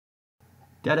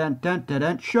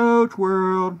Dun-dun-dun-dun-dun, Shows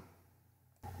World.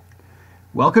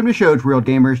 Welcome to Shows World,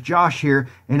 gamers. Josh here,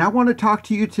 and I want to talk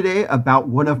to you today about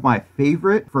one of my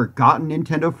favorite forgotten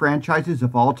Nintendo franchises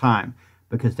of all time,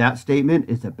 because that statement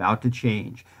is about to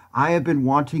change. I have been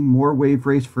wanting more Wave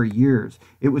Race for years.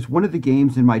 It was one of the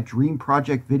games in my Dream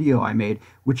Project video I made,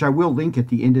 which I will link at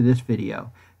the end of this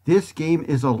video. This game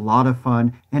is a lot of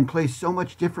fun and plays so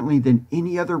much differently than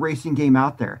any other racing game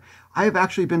out there. I have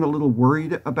actually been a little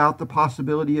worried about the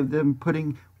possibility of them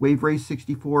putting Wave Race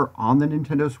 64 on the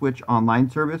Nintendo Switch online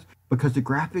service because the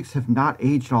graphics have not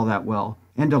aged all that well,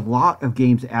 and a lot of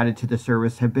games added to the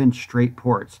service have been straight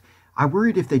ports. I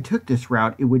worried if they took this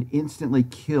route, it would instantly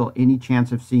kill any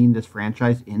chance of seeing this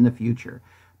franchise in the future.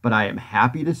 But I am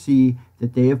happy to see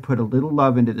that they have put a little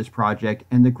love into this project,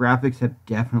 and the graphics have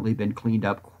definitely been cleaned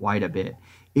up quite a bit.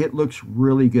 It looks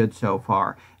really good so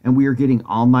far, and we are getting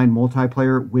online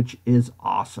multiplayer, which is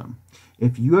awesome.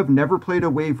 If you have never played a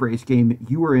Wave Race game,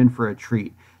 you are in for a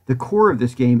treat. The core of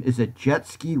this game is a jet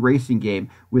ski racing game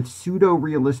with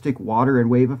pseudo-realistic water and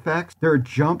wave effects. There are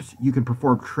jumps you can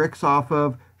perform tricks off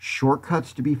of,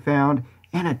 shortcuts to be found,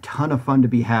 and a ton of fun to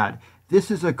be had. This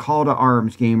is a call to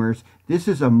arms, gamers. This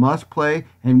is a must play,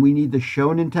 and we need to show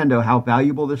Nintendo how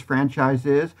valuable this franchise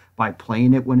is by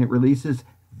playing it when it releases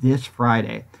this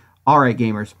Friday. Alright,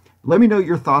 gamers, let me know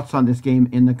your thoughts on this game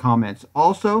in the comments.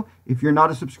 Also, if you're not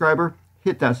a subscriber,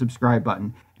 hit that subscribe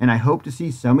button, and I hope to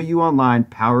see some of you online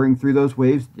powering through those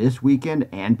waves this weekend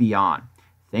and beyond.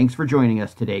 Thanks for joining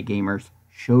us today, gamers.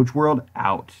 Shows World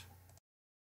out.